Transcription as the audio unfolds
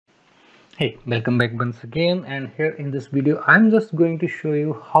Hey, welcome back once again, and here in this video I'm just going to show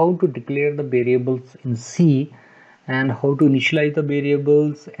you how to declare the variables in C and how to initialize the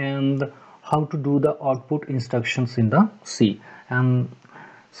variables and how to do the output instructions in the C. And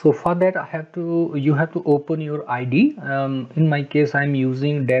so for that you have to open your IDE. In my case I'm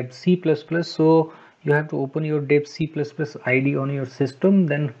using dev C++, so you have to open your dev C++ IDE on your system.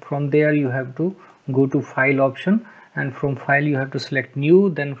 Then from there you have to go to file option, and from file you have to select new.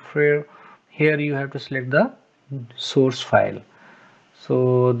 Then for here you have to select the source file.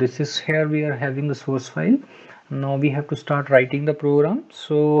 So this is here we are having the source file. Now we have to start writing the program.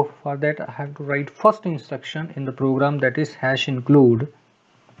 So for that I have to write first instruction in the program, that is #include.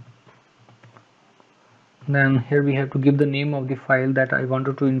 Then here we have to give the name of the file that I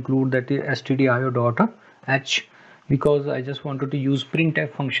wanted to include, that is stdio.h, because I just wanted to use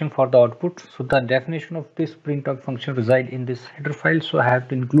printf function for the output. So the definition of this printf function reside in this header file, so I have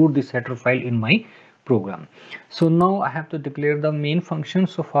to include this header file in my program. So now I have to declare the main function.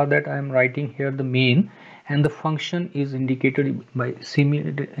 So for that I am writing here the main, and the function is indicated by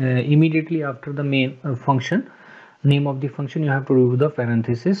immediately after the main function name of the function you have to remove the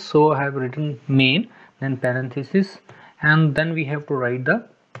parenthesis. So I have written main, then parenthesis, and then we have to write the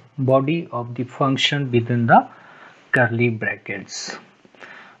body of the function within the curly brackets.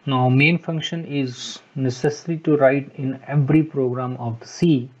 Now main function is necessary to write in every program of the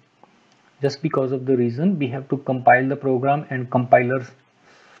C, just because of the reason we have to compile the program, and compilers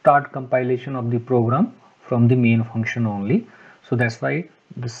start compilation of the program from the main function only. So that's why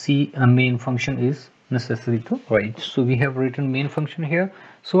the C main function is necessary to write. So we have written main function here.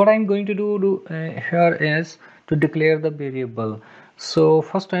 So what I'm going to do here is to declare the variable. So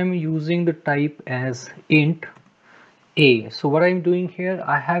first I'm using the type as int a. So what I'm doing here,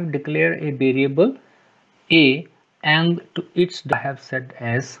 I have declared a variable a, and to its I have set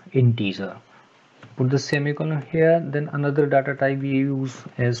as integer. Put the semicolon here. Then another data type we use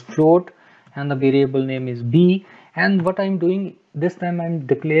as float, and the variable name is b. And what I'm doing this time, I'm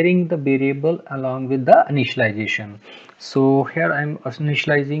declaring the variable along with the initialization. So here I'm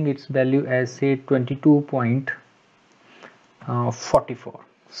initializing its value as say 22.44.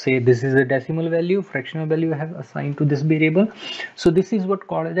 Say this is a decimal value, fractional value I have assigned to this variable. So this is what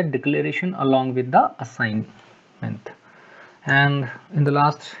called as a declaration along with the assignment. And in the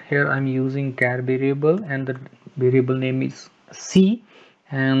last here I'm using char variable, and the variable name is C,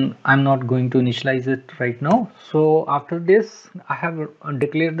 and I'm not going to initialize it right now. So after this I have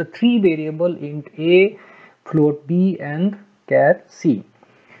declared the three variable int a, float b, and char c.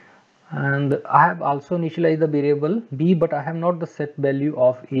 And I have also initialized the variable b, but I have not the set value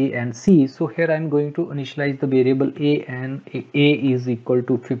of a and c. So here I'm going to initialize the variable a, and a is equal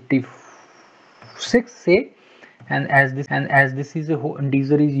to 56 say, and as this is a whole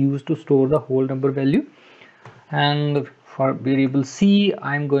integer is used to store the whole number value. And for variable c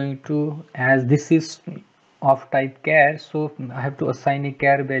I'm going to, as this is of type char, so I have to assign a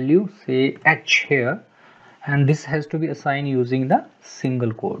char value, say h here, and this has to be assigned using the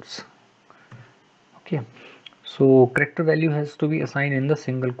single quotes. Okay, so character value has to be assigned in the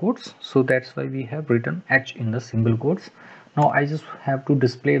single quotes, so that's why we have written h in the single quotes. Now I just have to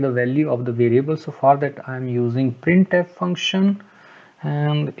display the value of the variable. So for that I'm using printf function,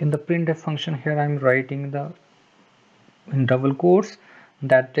 and in the printf function here I'm writing the in double quotes,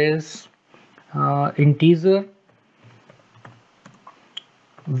 that is integer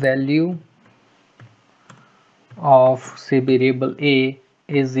value of say variable a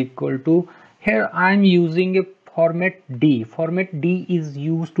is equal to, here I'm using a format D. Format D is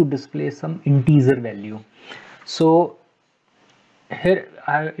used to display some integer value. So here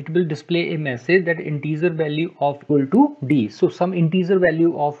it will display a message that integer value of equal to D. So some integer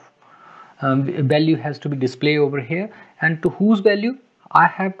value of value has to be displayed over here, and to whose value I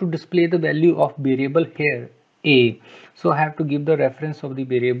have to display the value of variable here a. So I have to give the reference of the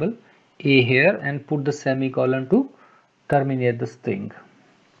variable a here and put the semicolon to terminate the string.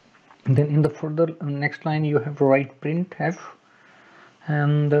 Then in the further next line you have to write printf,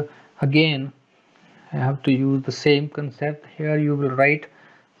 and again I have to use the same concept. Here you will write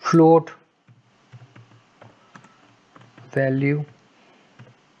float value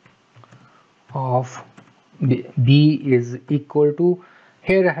of b is equal to,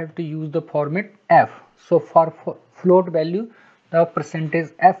 here I have to use the format f. So for float value the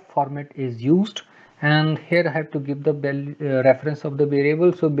percentage f format is used, and here I have to give the reference of the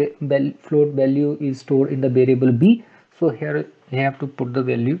variable. So float value is stored in the variable b, so here I have to put the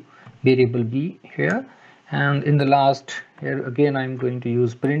value variable b here. And in the last here again I'm going to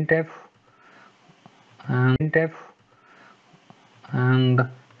use printf, and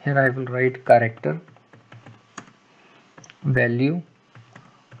Here I will write character value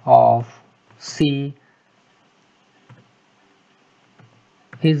of C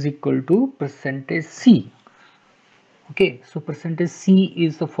is equal to percentage C. Okay, so percentage C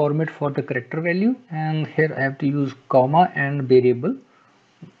is the format for the character value, and here I have to use comma and variable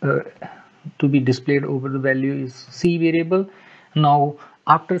to be displayed over the value is C variable. Now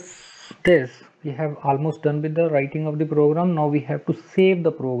after this we have almost done with the writing of the program. Now we have to save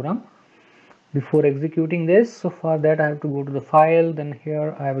the program before executing this. So for that I have to go to the file, then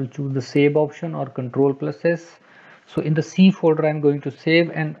here I will choose the save option or control plus S. So in the C folder I'm going to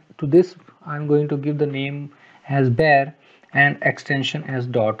save, and to this I'm going to give the name as bare and extension as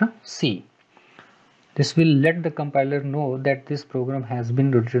 .c. This will let the compiler know that this program has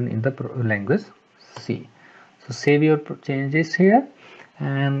been written in the language C. So save your changes here,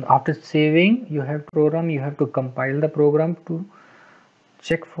 and after saving you have to compile the program to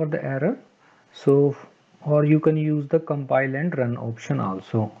check for the error. So or you can use the compile and run option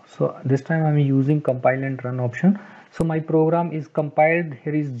also. So this time I'm using compile and run option. So my program is compiled,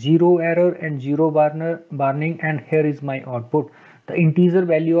 here is 0 error and 0 warning, and here is my output. The integer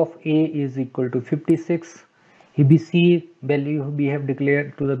value of A is equal to 56. ABC value we have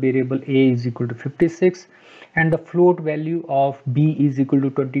declared to the variable A is equal to 56, and the float value of B is equal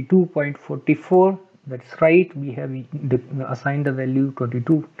to 22.44. That's right, we have assigned the value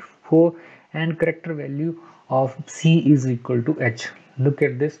 22.4, and character value of C is equal to H. Look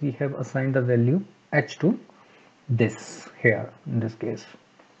at this, we have assigned the value H to this here in this case.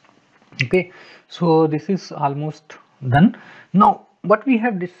 Okay, so this is almost done. Now what we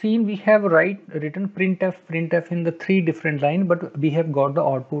have seen, we have written printf in the 3 different lines, but we have got the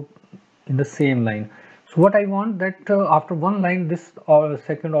output in the same line. So what I want that after one line this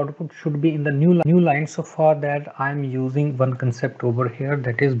second output should be in the new line. So for that I am using one concept over here,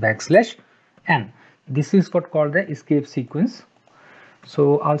 that is \n. This is what called the escape sequence.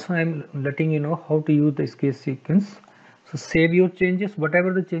 So also I am letting you know how to use the escape sequence. So save your changes,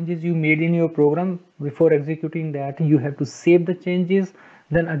 whatever the changes you made in your program. Before executing that you have to save the changes,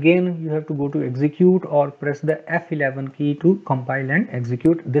 then again you have to go to execute or press the F11 key to compile and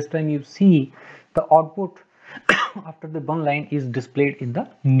execute. This time you see the output after the one line is displayed in the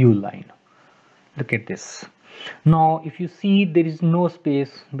new line. Look at this. Now if you see there is no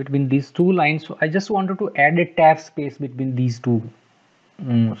space between these two lines, so I just wanted to add a tab space between these two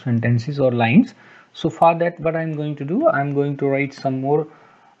sentences or lines. So for that what I'm going to do, I'm going to write some more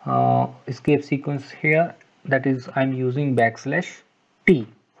escape sequence here, that is I'm using \t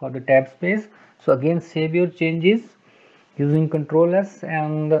for the tab space. So again save your changes using Control S,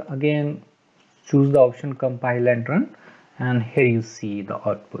 and again choose the option compile and run, and here you see the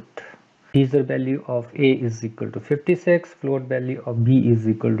output. Teaser value of A is equal to 56, float value of B is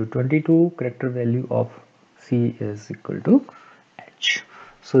equal to 22, character value of C is equal to H.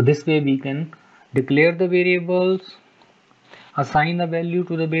 So this way we can declare the variables, assign the value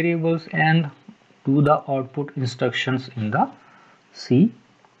to the variables, and do the output instructions in the C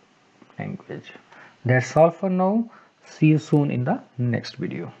language. That's all for now. See you soon in the next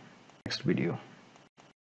video.